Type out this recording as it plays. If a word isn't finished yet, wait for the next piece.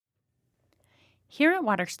Here at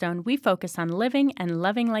Waterstone, we focus on living and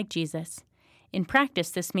loving like Jesus. In practice,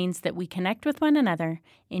 this means that we connect with one another,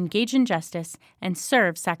 engage in justice, and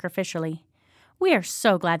serve sacrificially. We are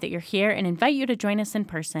so glad that you're here and invite you to join us in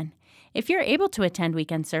person. If you're able to attend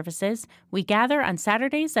weekend services, we gather on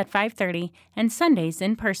Saturdays at 5:30 and Sundays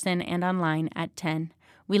in person and online at 10.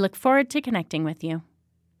 We look forward to connecting with you.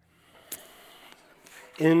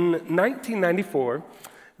 In 1994,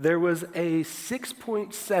 there was a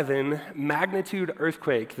 6.7 magnitude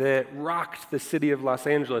earthquake that rocked the city of Los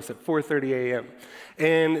Angeles at 4:30 a.m.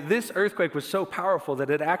 And this earthquake was so powerful that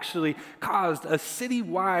it actually caused a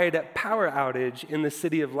citywide power outage in the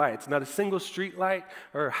City of Lights. Not a single street light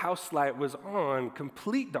or house light was on,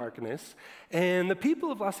 complete darkness. And the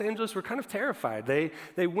people of Los Angeles were kind of terrified.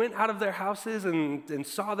 They went out of their houses and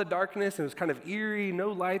saw the darkness, and it was kind of eerie,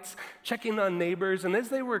 no lights, checking on neighbors. And as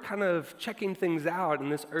they were kind of checking things out in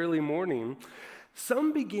this early morning,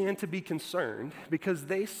 some began to be concerned because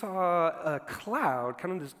they saw a cloud,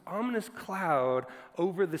 kind of this ominous cloud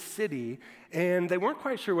over the city, and they weren't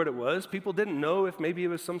quite sure what it was. People didn't know if maybe it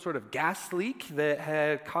was some sort of gas leak that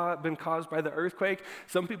had been caused by the earthquake.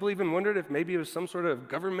 Some people even wondered if maybe it was some sort of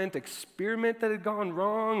government experiment that had gone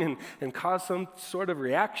wrong and caused some sort of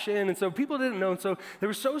reaction. And so people didn't know, and so they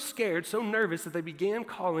were so scared, so nervous that they began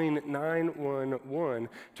calling 911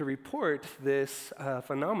 to report this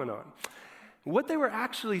phenomenon. What they were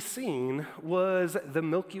actually seeing was the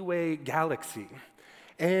Milky Way galaxy.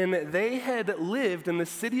 And they had lived in the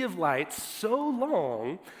City of Lights so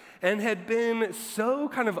long and had been so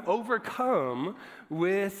kind of overcome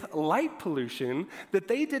with light pollution that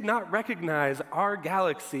they did not recognize our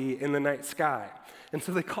galaxy in the night sky. And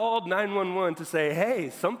so they called 911 to say,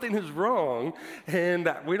 hey, something is wrong, and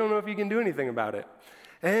we don't know if you can do anything about it.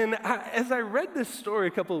 And as I read this story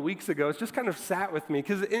a couple of weeks ago, it's just kind of sat with me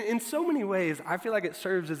because in so many ways, I feel like it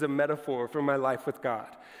serves as a metaphor for my life with God.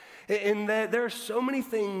 In that there are so many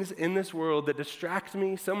things in this world that distract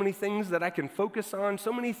me, so many things that I can focus on,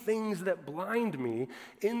 so many things that blind me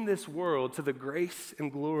in this world to the grace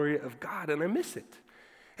and glory of God, and I miss it.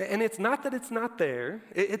 And it's not that it's not there,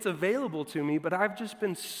 it's available to me, but I've just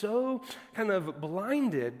been so kind of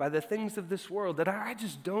blinded by the things of this world that I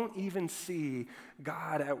just don't even see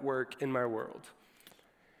God at work in my world.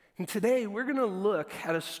 And today we're going to look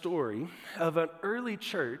at a story of an early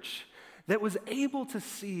church that was able to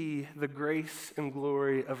see the grace and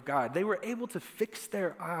glory of God. They were able to fix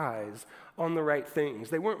their eyes on the right things.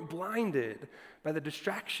 They weren't blinded by the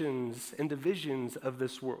distractions and divisions of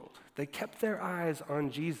this world. They kept their eyes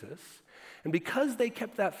on Jesus. And because they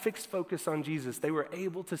kept that fixed focus on Jesus, they were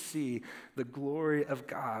able to see the glory of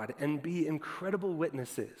God and be incredible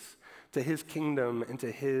witnesses to his kingdom and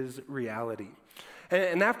to his reality.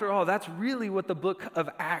 And after all, that's really what the book of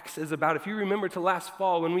Acts is about. If you remember to last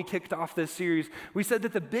fall when we kicked off this series, we said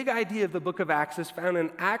that the big idea of the book of Acts is found in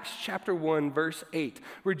Acts chapter 1, verse 8,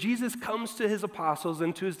 where Jesus comes to his apostles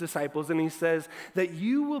and to his disciples, and he says that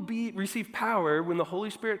you will receive power when the Holy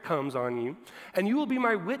Spirit comes on you, and you will be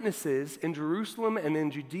my witnesses in Jerusalem and in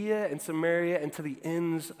Judea and Samaria and to the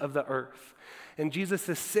ends of the earth. And Jesus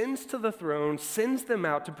ascends to the throne, sends them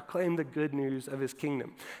out to proclaim the good news of his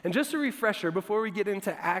kingdom. And just a refresher, before we get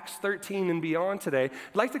into Acts 13 and beyond today,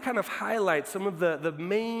 I'd like to kind of highlight some of the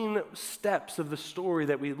main steps of the story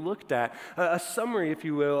that we looked at, a summary, if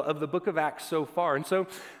you will, of the book of Acts so far. And so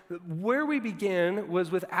where we began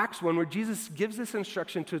was with Acts 1, where Jesus gives this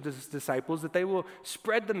instruction to his disciples that they will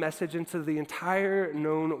spread the message into the entire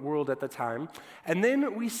known world at the time. And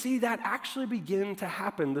then we see that actually begin to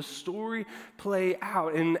happen, the story play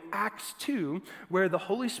out in Acts 2, where the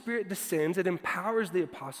Holy Spirit descends, it empowers the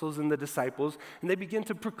apostles and the disciples, and they begin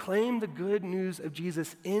to proclaim the good news of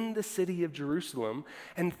Jesus in the city of Jerusalem,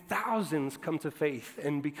 and thousands come to faith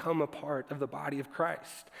and become a part of the body of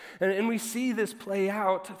Christ. And we see this play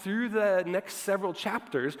out through the next several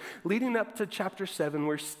chapters, leading up to chapter 7,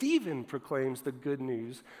 where Stephen proclaims the good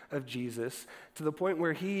news of Jesus to the point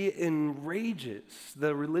where he enrages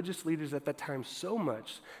the religious leaders at that time so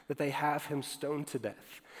much that they have him stoned to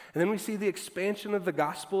death. And then we see the expansion of the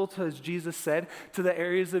gospel, as Jesus said, to the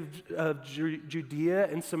areas of Judea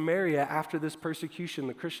and Samaria after this persecution.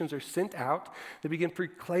 The Christians are sent out. They begin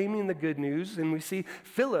proclaiming the good news. And we see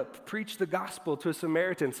Philip preach the gospel to a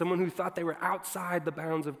Samaritan, someone who thought they were outside the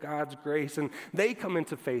bounds of God's grace. And they come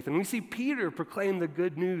into faith. And we see Peter proclaim the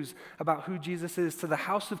good news about who Jesus is to the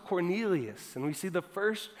house of Cornelius. And we see the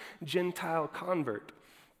first Gentile convert.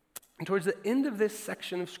 And towards the end of this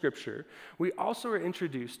section of Scripture, we also are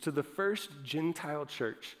introduced to the first Gentile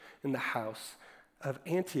church in the house of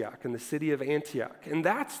Antioch, in the city of Antioch. And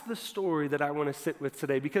that's the story that I want to sit with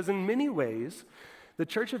today, because in many ways, the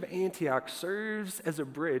church of Antioch serves as a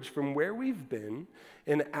bridge from where we've been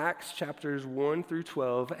in Acts chapters 1 through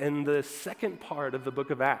 12 and the second part of the book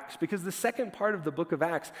of Acts. Because the second part of the book of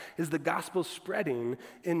Acts is the gospel spreading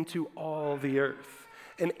into all the earth.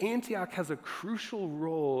 And Antioch has a crucial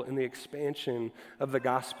role in the expansion of the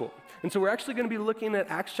gospel. And so we're actually going to be looking at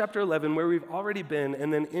Acts chapter 11, where we've already been,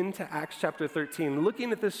 and then into Acts chapter 13,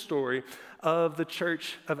 looking at this story of the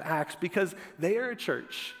church of Acts, because they are a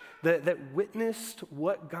church that witnessed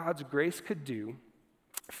what God's grace could do,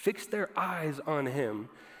 fixed their eyes on him,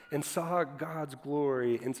 and saw God's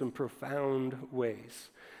glory in some profound ways.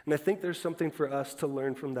 And I think there's something for us to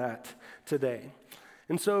learn from that today.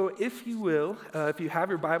 And so if you will, if you have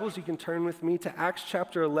your Bibles, you can turn with me to Acts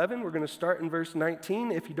chapter 11. We're going to start in verse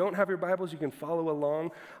 19. If you don't have your Bibles, you can follow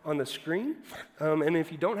along on the screen. And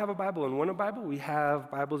if you don't have a Bible and want a Bible, we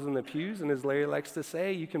have Bibles in the pews. And as Larry likes to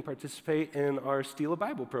say, you can participate in our Steal a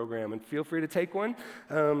Bible program. And feel free to take one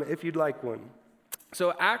if you'd like one.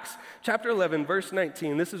 So Acts chapter 11, verse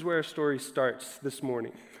 19, this is where our story starts this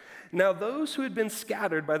morning. Now those who had been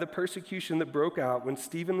scattered by the persecution that broke out when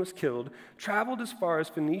Stephen was killed traveled as far as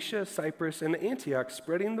Phoenicia, Cyprus, and Antioch,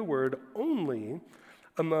 spreading the word only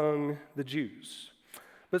among the Jews.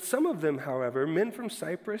 But some of them, however, men from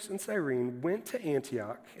Cyprus and Cyrene, went to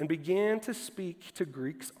Antioch and began to speak to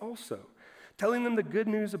Greeks also, telling them the good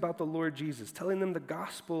news about the Lord Jesus, telling them the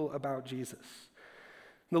gospel about Jesus.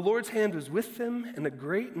 The Lord's hand was with them, and a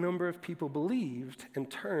great number of people believed and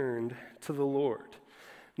turned to the Lord.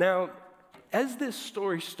 Now, as this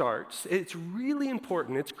story starts, it's really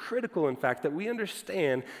important, it's critical, in fact, that we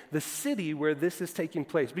understand the city where this is taking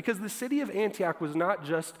place. Because the city of Antioch was not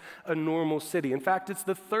just a normal city. In fact, it's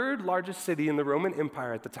the third largest city in the Roman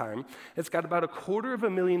Empire at the time. It's got about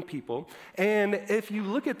 250,000 people. And if you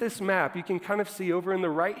look at this map, you can kind of see over in the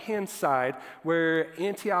right-hand side where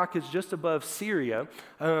Antioch is just above Syria.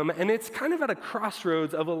 And it's kind of at a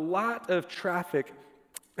crossroads of a lot of traffic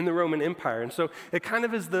in the Roman Empire. And so it kind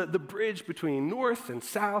of is the bridge between north and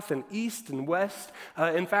south and east and west.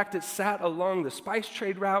 In fact, it sat along the spice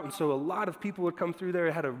trade route, and so a lot of people would come through there.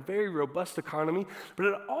 It had a very robust economy, but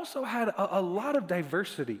it also had a lot of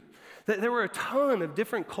diversity. There were a ton of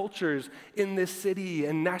different cultures in this city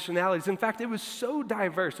and nationalities. In fact, it was so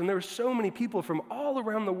diverse, and there were so many people from all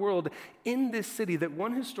around the world in this city that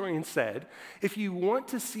one historian said, if you want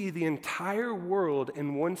to see the entire world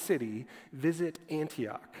in one city, visit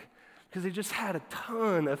Antioch. Because they just had a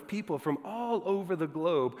ton of people from all over the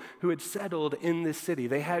globe who had settled in this city.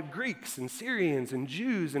 They had Greeks and Syrians and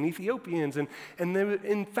Jews and Ethiopians. And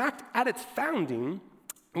in fact, at its founding,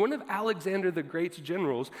 one of Alexander the Great's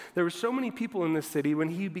generals, there were so many people in this city when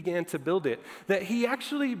he began to build it that he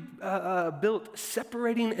actually built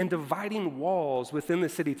separating and dividing walls within the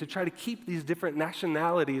city to try to keep these different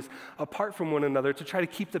nationalities apart from one another, to try to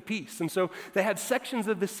keep the peace. And so they had sections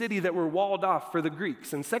of the city that were walled off for the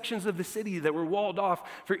Greeks, and sections of the city that were walled off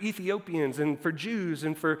for Ethiopians and for Jews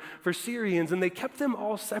and for Syrians, and they kept them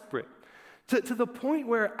all separate. To the point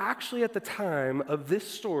where actually at the time of this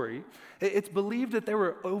story, it's believed that there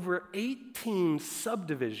were over 18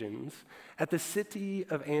 subdivisions at the city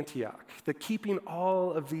of Antioch, that keeping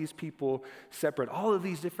all of these people separate, all of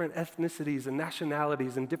these different ethnicities and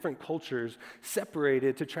nationalities and different cultures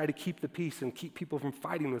separated to try to keep the peace and keep people from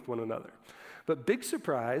fighting with one another. But big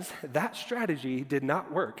surprise, that strategy did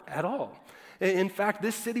not work at all. In fact,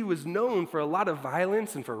 this city was known for a lot of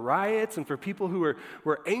violence and for riots and for people who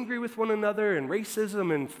were angry with one another and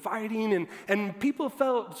racism and fighting. And people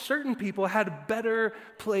felt certain people had a better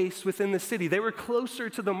place within the city. They were closer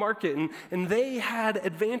to the market and they had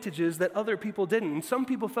advantages that other people didn't. And some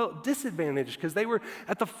people felt disadvantaged because they were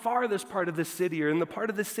at the farthest part of the city or in the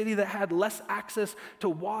part of the city that had less access to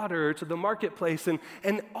water or to the marketplace.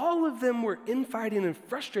 And all of them were infighting and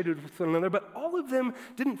frustrated with one another, but all of them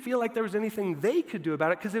didn't feel like there was anything they could do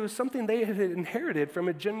about it because it was something they had inherited from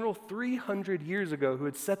a general 300 years ago who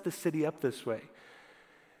had set the city up this way.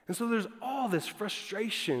 And so there's all this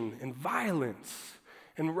frustration and violence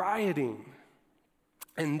and rioting.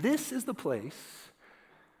 And this is the place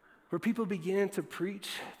where people began to preach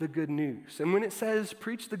the good news. And when it says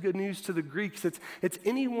preach the good news to the Greeks, it's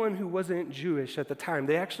anyone who wasn't Jewish at the time.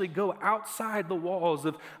 They actually go outside the walls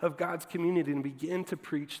of God's community and begin to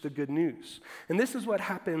preach the good news. And this is what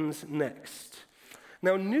happens next.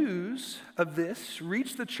 Now, news of this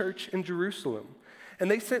reached the church in Jerusalem, and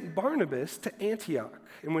they sent Barnabas to Antioch.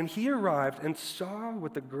 And when he arrived and saw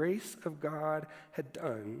what the grace of God had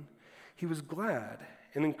done, he was glad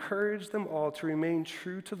and encouraged them all to remain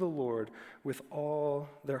true to the Lord with all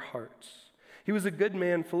their hearts. He was a good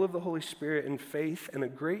man, full of the Holy Spirit and faith, and a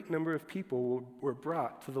great number of people were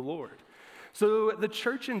brought to the Lord. So the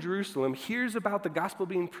church in Jerusalem hears about the gospel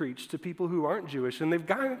being preached to people who aren't Jewish, and they've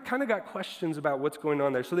kind of got questions about what's going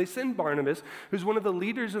on there. So they send Barnabas, who's one of the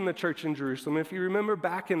leaders in the church in Jerusalem. If you remember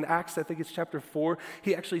back in Acts, I think it's chapter 4,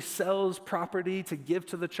 he actually sells property to give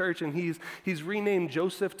to the church, and he's renamed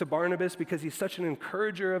Joseph to Barnabas because he's such an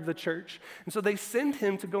encourager of the church. And so they send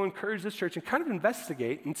him to go encourage this church and kind of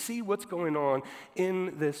investigate and see what's going on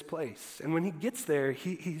in this place. And when he gets there,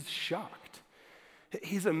 he's shocked.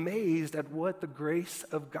 He's amazed at what the grace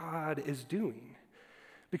of God is doing.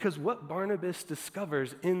 Because what Barnabas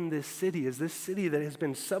discovers in this city is this city that has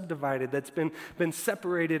been subdivided, that's been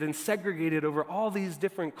separated and segregated over all these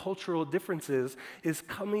different cultural differences, is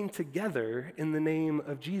coming together in the name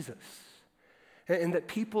of Jesus. And that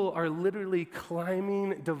people are literally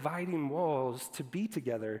climbing dividing walls to be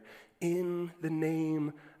together in the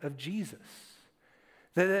name of Jesus.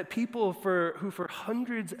 That people who for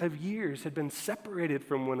hundreds of years had been separated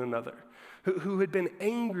from one another, who had been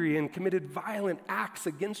angry and committed violent acts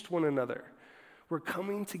against one another, were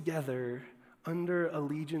coming together under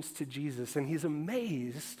allegiance to Jesus. And he's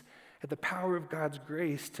amazed at the power of God's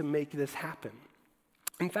grace to make this happen.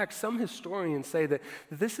 In fact, some historians say that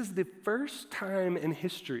this is the first time in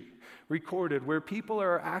history recorded where people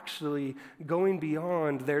are actually going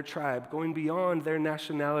beyond their tribe, going beyond their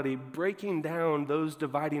nationality, breaking down those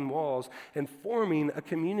dividing walls and forming a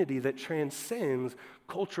community that transcends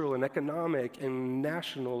cultural and economic and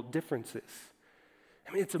national differences.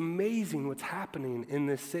 I mean, it's amazing what's happening in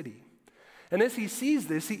this city. And as he sees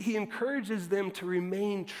this, he encourages them to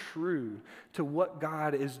remain true to what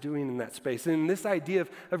God is doing in that space. And this idea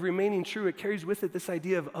of remaining true, it carries with it this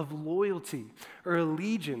idea of loyalty or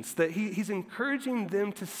allegiance, that he's encouraging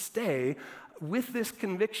them to stay with this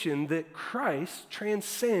conviction that Christ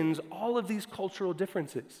transcends all of these cultural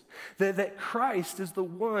differences, that Christ is the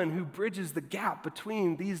one who bridges the gap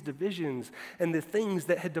between these divisions and the things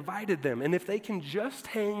that had divided them. And if they can just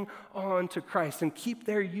hang on to Christ and keep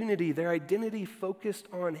their unity, their identity focused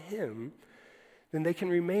on Him, then they can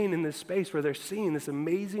remain in this space where they're seeing this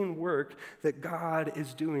amazing work that God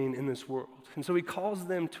is doing in this world. And so He calls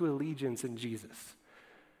them to allegiance in Jesus.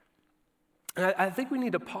 And I think we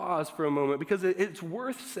need to pause for a moment because it's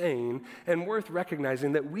worth saying and worth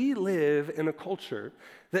recognizing that we live in a culture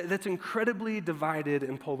that's incredibly divided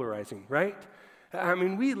and polarizing, right? I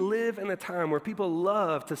mean, we live in a time where people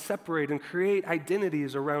love to separate and create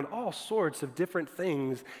identities around all sorts of different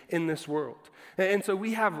things in this world. And so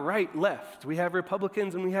we have right, left, we have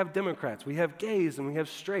Republicans and we have Democrats, we have gays and we have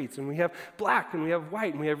straights, and we have black and we have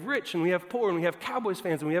white, and we have rich and we have poor, and we have Cowboys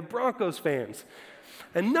fans and we have Broncos fans.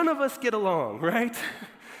 And none of us get along, right?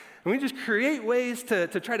 And we just create ways to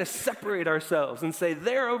try to separate ourselves and say,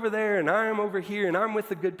 they're over there and I'm over here and I'm with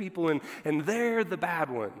the good people and they're the bad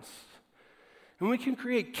ones. And we can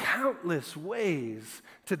create countless ways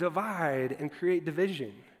to divide and create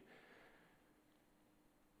division.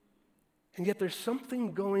 And yet there's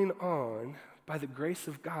something going on by the grace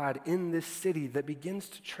of God in this city that begins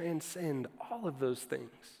to transcend all of those things.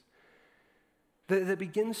 That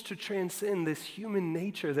begins to transcend this human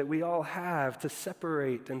nature that we all have to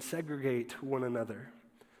separate and segregate one another.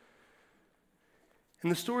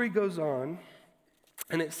 And the story goes on,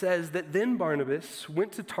 and it says that then Barnabas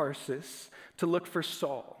went to Tarsus to look for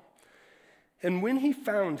Saul. And when he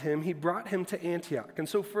found him, he brought him to Antioch. And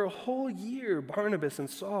so for a whole year, Barnabas and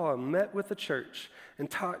Saul met with the church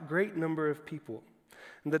and taught a great number of people.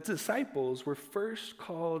 And the disciples were first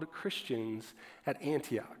called Christians at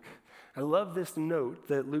Antioch. I love this note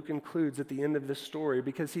that Luke includes at the end of this story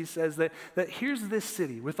because he says that here's this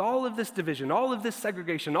city with all of this division, all of this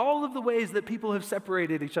segregation, all of the ways that people have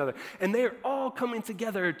separated each other, and they're all coming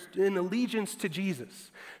together in allegiance to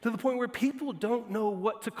Jesus to the point where people don't know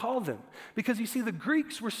what to call them. Because you see, the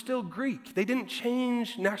Greeks were still Greek. They didn't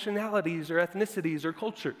change nationalities or ethnicities or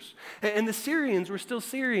cultures. And the Syrians were still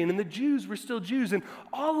Syrian, and the Jews were still Jews, and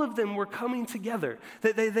all of them were coming together.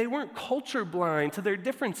 They weren't culture blind to their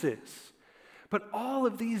differences. But all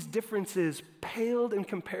of these differences paled in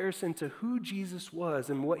comparison to who Jesus was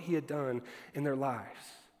and what He had done in their lives.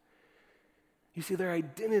 You see, their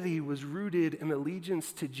identity was rooted in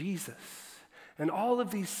allegiance to Jesus. And all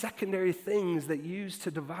of these secondary things that used to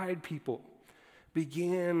divide people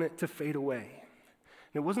began to fade away.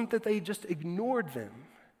 And it wasn't that they just ignored them,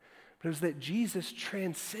 but it was that Jesus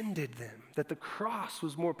transcended them, that the cross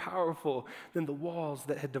was more powerful than the walls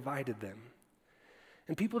that had divided them.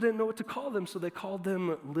 And people didn't know what to call them, so they called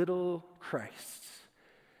them little Christs,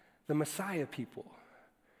 the Messiah people.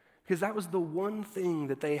 Because that was the one thing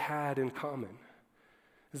that they had in common,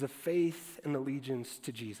 is a faith and allegiance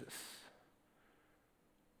to Jesus.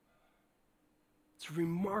 It's a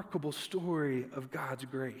remarkable story of God's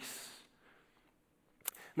grace.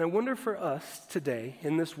 And I wonder for us today,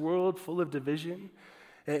 in this world full of division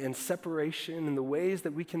and separation and the ways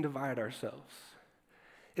that we can divide ourselves,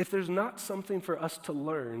 if there's not something for us to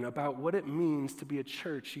learn about what it means to be a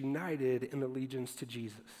church united in allegiance to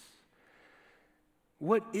Jesus.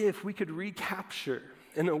 What if we could recapture,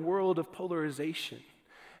 in a world of polarization,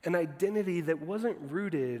 an identity that wasn't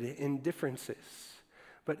rooted in differences,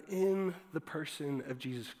 but in the person of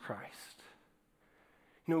Jesus Christ?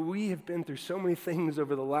 You know, we have been through so many things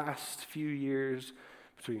over the last few years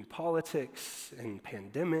between politics and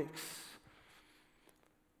pandemics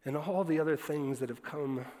and all the other things that have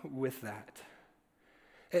come with that.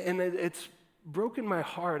 And it's broken my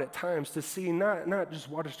heart at times to see not just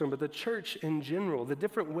Waterstone, but the church in general, the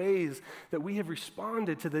different ways that we have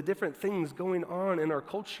responded to the different things going on in our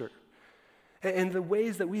culture, and the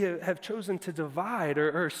ways that we have chosen to divide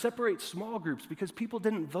or separate small groups because people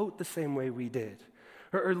didn't vote the same way we did,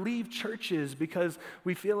 or leave churches because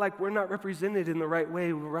we feel like we're not represented in the right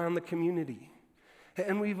way around the community.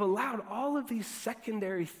 And we've allowed all of these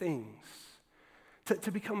secondary things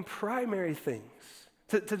to become primary things,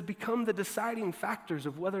 to become the deciding factors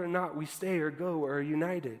of whether or not we stay or go or are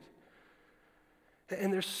united.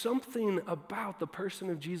 And there's something about the person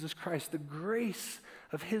of Jesus Christ, the grace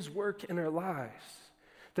of his work in our lives,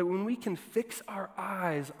 that when we can fix our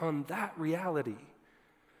eyes on that reality,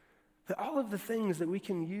 that all of the things that we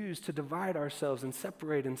can use to divide ourselves and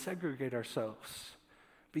separate and segregate ourselves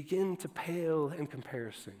begin to pale in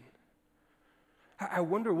comparison. I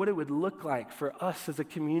wonder what it would look like for us as a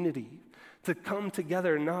community to come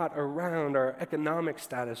together not around our economic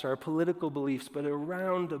status, our political beliefs, but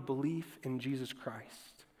around a belief in Jesus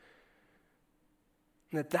Christ.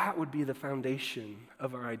 And that would be the foundation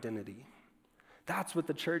of our identity. That's what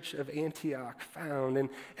the church of Antioch found, and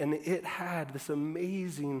it had this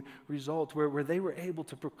amazing result where they were able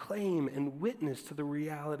to proclaim and witness to the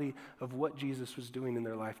reality of what Jesus was doing in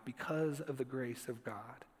their life because of the grace of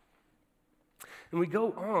God. And we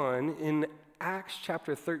go on in Acts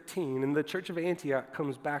chapter 13, and the church of Antioch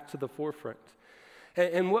comes back to the forefront.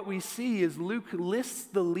 And what we see is Luke lists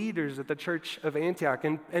the leaders at the church of Antioch,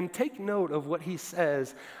 and take note of what he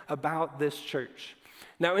says about this church.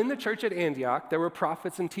 Now, in the church at Antioch, there were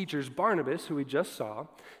prophets and teachers: Barnabas, who we just saw,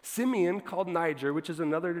 Simeon, called Niger, which is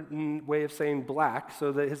another way of saying black,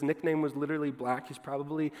 so that his nickname was literally black. He's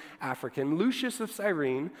probably African. Lucius of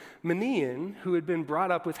Cyrene, Manaen, who had been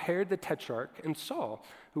brought up with Herod the Tetrarch, and Saul,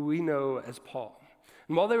 who we know as Paul.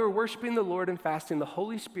 And while they were worshiping the Lord and fasting, the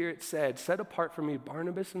Holy Spirit said, "Set apart for me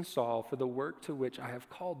Barnabas and Saul for the work to which I have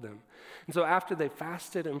called them." And so after they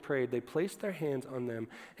fasted and prayed, they placed their hands on them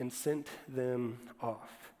and sent them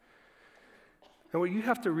off. And what you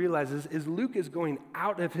have to realize is Luke is going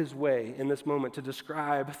out of his way in this moment to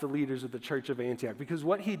describe the leaders of the church of Antioch, because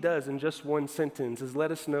what he does in just one sentence is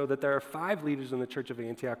let us know that there are 5 leaders in the church of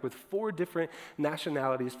Antioch with 4 different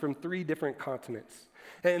nationalities from 3 different continents.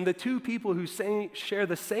 And the 2 people who share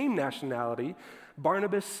the same nationality,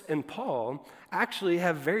 Barnabas and Paul, actually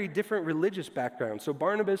have very different religious backgrounds. So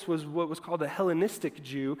Barnabas was what was called a Hellenistic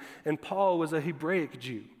Jew, and Paul was a Hebraic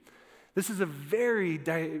Jew. This is a very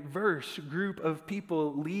diverse group of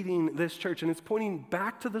people leading this church, and it's pointing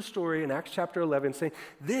back to the story in Acts chapter 11, saying,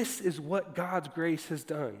 this is what God's grace has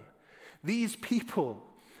done. These people,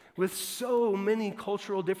 with so many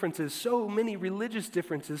cultural differences, so many religious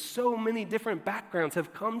differences, so many different backgrounds,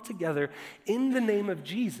 have come together in the name of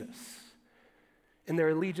Jesus in their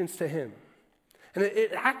allegiance to him. And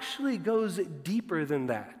it actually goes deeper than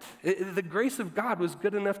that. The grace of God was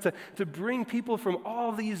good enough to bring people from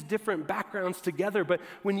all these different backgrounds together. But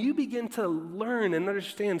when you begin to learn and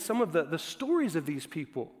understand some of the stories of these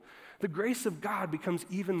people, the grace of God becomes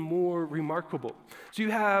even more remarkable. So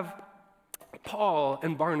you have Paul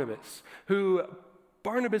and Barnabas, who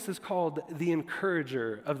Barnabas is called the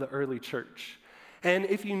encourager of the early church. And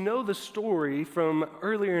if you know the story from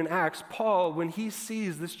earlier in Acts, Paul, when he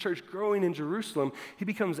sees this church growing in Jerusalem, he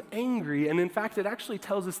becomes angry. And in fact, it actually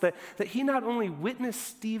tells us that he not only witnessed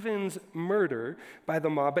Stephen's murder by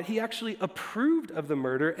the mob, but he actually approved of the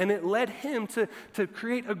murder. And it led him to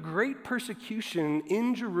create a great persecution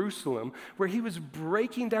in Jerusalem, where he was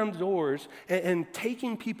breaking down doors and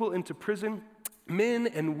taking people into prison. Men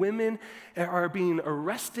and women are being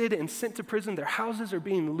arrested and sent to prison. Their houses are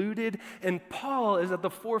being looted. And Paul is at the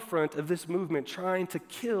forefront of this movement, trying to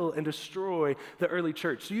kill and destroy the early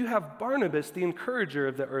church. So you have Barnabas, the encourager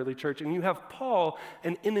of the early church, and you have Paul,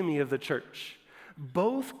 an enemy of the church.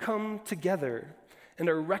 Both come together and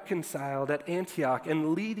are reconciled at Antioch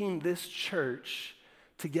and leading this church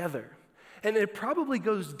together. And it probably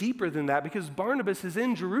goes deeper than that because Barnabas is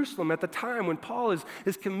in Jerusalem at the time when Paul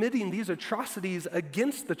is committing these atrocities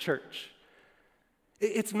against the church.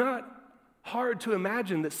 It's not hard to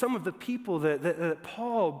imagine that some of the people that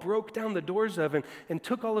Paul broke down the doors of and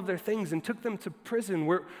took all of their things and took them to prison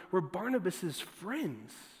were Barnabas's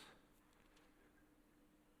friends.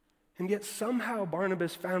 And yet somehow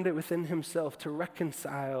Barnabas found it within himself to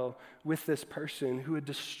reconcile with this person who had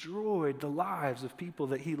destroyed the lives of people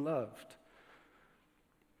that he loved.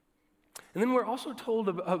 And then we're also told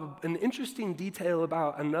of an interesting detail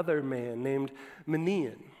about another man named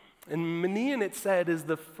Manaen. And Manaen, it said, is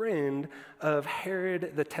the friend of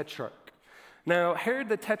Herod the Tetrarch. Now, Herod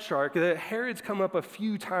the Tetrarch, Herods come up a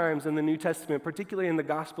few times in the New Testament, particularly in the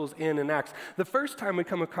Gospels and in Acts. The first time we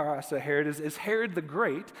come across a Herod is Herod the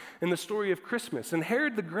Great in the story of Christmas. And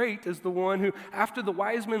Herod the Great is the one who, after the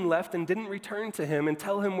wise men left and didn't return to him and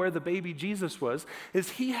tell him where the baby Jesus was,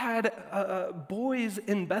 is he had boys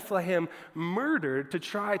in Bethlehem murdered to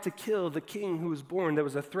try to kill the king who was born that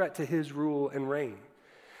was a threat to his rule and reign.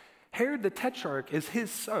 Herod the Tetrarch is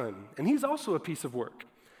his son, and he's also a piece of work.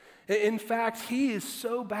 In fact, he is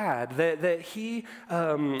so bad that he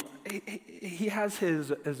has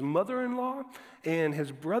his mother-in-law and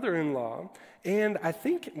his brother-in-law, and I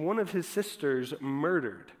think one of his sisters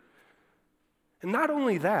murdered. And not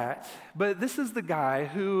only that, but this is the guy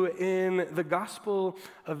who in the Gospel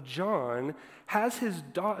of John has his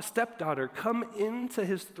stepdaughter come into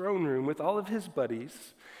his throne room with all of his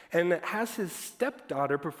buddies and has his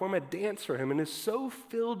stepdaughter perform a dance for him and is so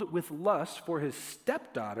filled with lust for his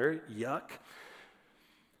stepdaughter, yuck,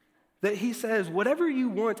 that he says, whatever you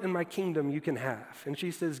want in my kingdom you can have. And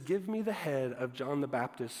she says, give me the head of John the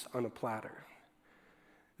Baptist on a platter.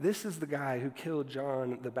 This is the guy who killed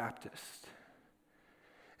John the Baptist.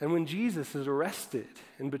 And when Jesus is arrested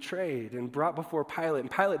and betrayed and brought before Pilate, and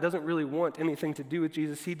Pilate doesn't really want anything to do with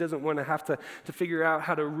Jesus, he doesn't want to have to figure out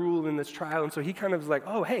how to rule in this trial, and so he kind of is like,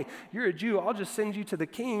 oh, hey, you're a Jew, I'll just send you to the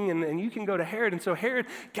king, and you can go to Herod. And so Herod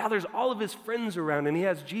gathers all of his friends around, and he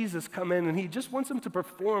has Jesus come in, and he just wants him to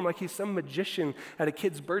perform like he's some magician at a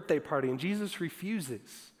kid's birthday party, and Jesus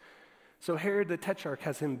refuses. So Herod the Tetrarch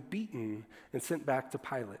has him beaten and sent back to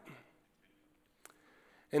Pilate.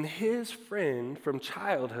 And his friend from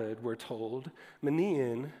childhood, we're told,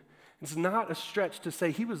 Manaen, it's not a stretch to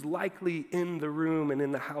say he was likely in the room and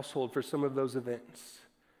in the household for some of those events.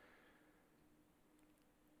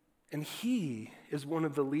 And he is one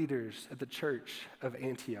of the leaders at the church of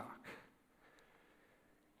Antioch.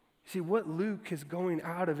 See, what Luke is going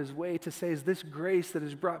out of his way to say is this grace that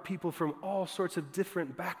has brought people from all sorts of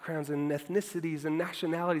different backgrounds and ethnicities and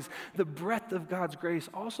nationalities, the breadth of God's grace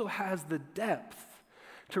also has the depth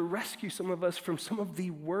to rescue some of us from some of the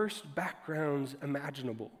worst backgrounds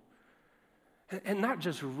imaginable. And not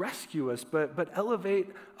just rescue us, but elevate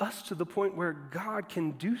us to the point where God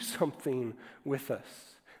can do something with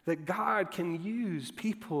us. That God can use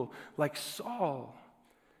people like Saul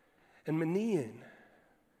and Manaen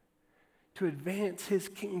to advance his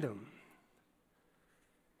kingdom.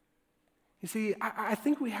 You see, I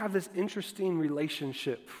think we have this interesting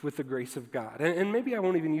relationship with the grace of God. And maybe I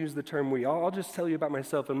won't even use the term we. I'll just tell you about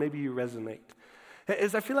myself and maybe you resonate.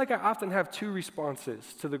 Is I feel like I often have two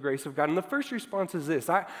responses to the grace of God. And the first response is this.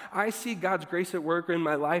 I see God's grace at work in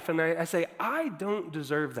my life and I say, I don't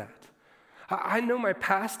deserve that. I know my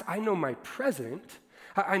past. I know my present.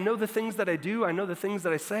 I know the things that I do. I know the things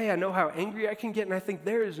that I say. I know how angry I can get. And I think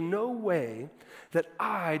there is no way that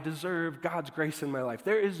I deserve God's grace in my life.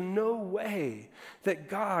 There is no way that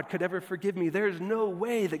God could ever forgive me. There is no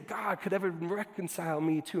way that God could ever reconcile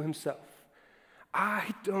me to himself.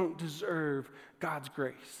 I don't deserve God's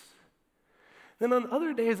grace. Then on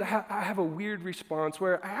other days, I have a weird response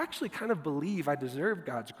where I actually kind of believe I deserve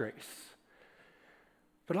God's grace.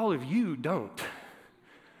 But all of you don't.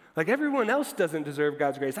 Like everyone else doesn't deserve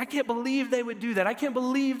God's grace. I can't believe they would do that. I can't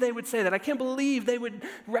believe they would say that. I can't believe they would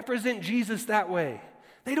represent Jesus that way.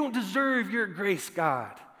 They don't deserve your grace,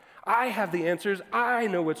 God. I have the answers. I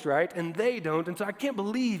know what's right, and they don't. And so I can't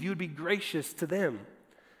believe you would be gracious to them.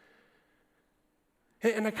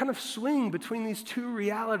 And I kind of swing between these two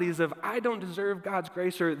realities of I don't deserve God's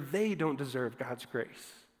grace or they don't deserve God's grace.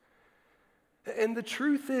 And the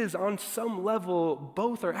truth is, on some level,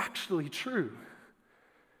 both are actually true.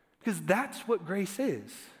 Because that's what grace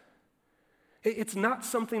is. It's not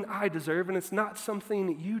something I deserve, and it's not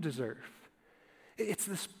something you deserve. It's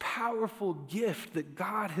this powerful gift that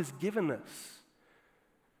God has given us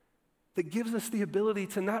that gives us the ability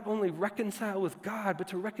to not only reconcile with God, but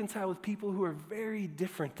to reconcile with people who are very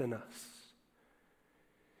different than us.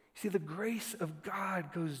 See, the grace of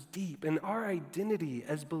God goes deep, and our identity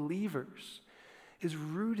as believers is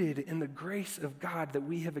rooted in the grace of God that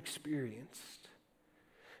we have experienced.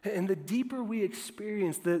 And the deeper we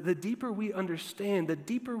experience, the deeper we understand, the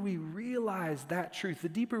deeper we realize that truth, the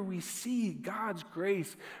deeper we see God's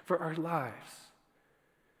grace for our lives,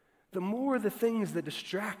 the more the things that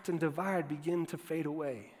distract and divide begin to fade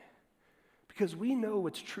away. Because we know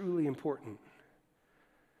what's truly important.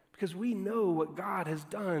 Because we know what God has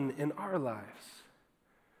done in our lives.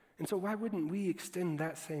 And so why wouldn't we extend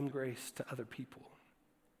that same grace to other people?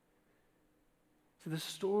 So the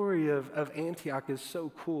story of Antioch is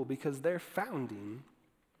so cool because their founding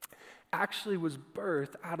actually was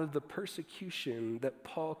birthed out of the persecution that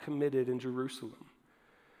Paul committed in Jerusalem.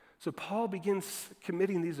 So Paul begins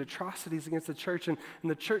committing these atrocities against the church, and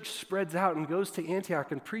the church spreads out and goes to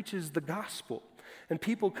Antioch and preaches the gospel. And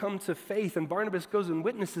people come to faith, and Barnabas goes and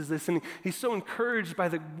witnesses this, and he's so encouraged by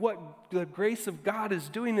what the grace of God is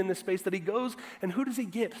doing in this space that he goes, and who does he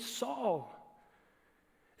get? Saul.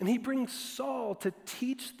 And he brings Saul to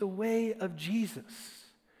teach the way of Jesus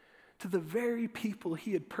to the very people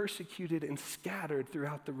he had persecuted and scattered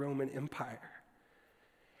throughout the Roman Empire.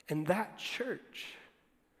 And that church,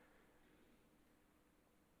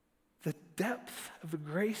 the depth of the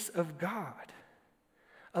grace of God,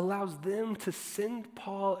 allows them to send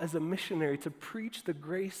Paul as a missionary to preach the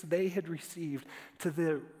grace they had received to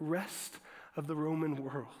the rest of the Roman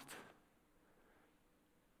world.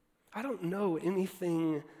 I don't know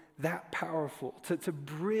anything that powerful to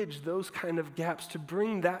bridge those kind of gaps, to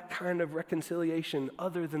bring that kind of reconciliation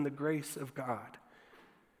other than the grace of God.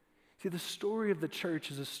 See, the story of the church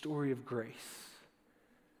is a story of grace.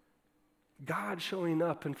 God showing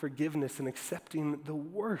up in forgiveness and accepting the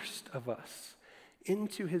worst of us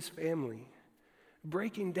into his family,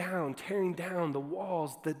 breaking down, tearing down the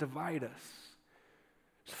walls that divide us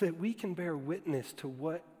so that we can bear witness to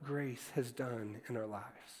what grace has done in our lives.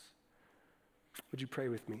 Would you pray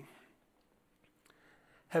with me?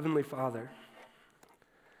 Heavenly Father,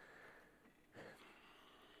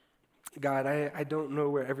 God, I don't know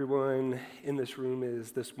where everyone in this room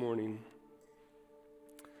is this morning.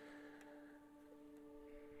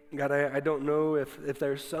 God, I don't know if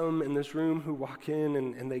there's some in this room who walk in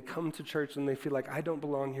and they come to church and they feel like, I don't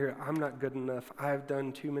belong here, I'm not good enough, I've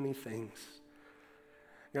done too many things.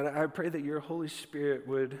 God, I pray that your Holy Spirit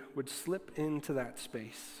would slip into that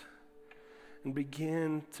space and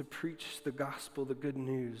begin to preach the gospel, the good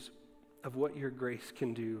news of what your grace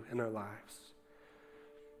can do in our lives.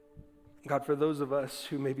 God, for those of us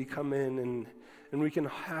who maybe come in and we can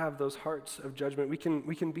have those hearts of judgment, we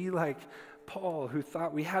can be like Paul, who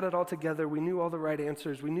thought we had it all together, we knew all the right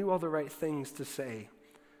answers, we knew all the right things to say.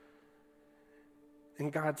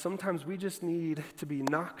 And God, sometimes we just need to be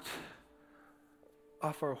knocked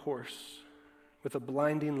off our horse with a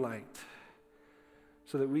blinding light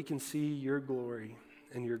so that we can see your glory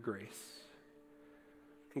and your grace.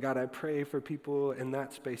 And God, I pray for people in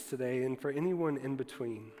that space today and for anyone in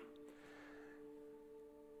between,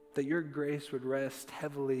 that your grace would rest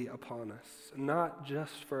heavily upon us, not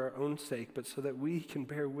just for our own sake, but so that we can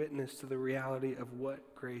bear witness to the reality of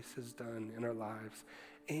what grace has done in our lives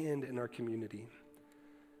and in our community.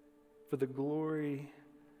 For the glory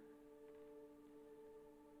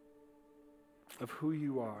of who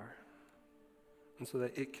you are, and so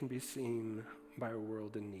that it can be seen by a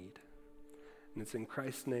world in need. And it's in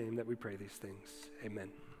Christ's name that we pray these things.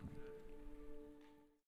 Amen.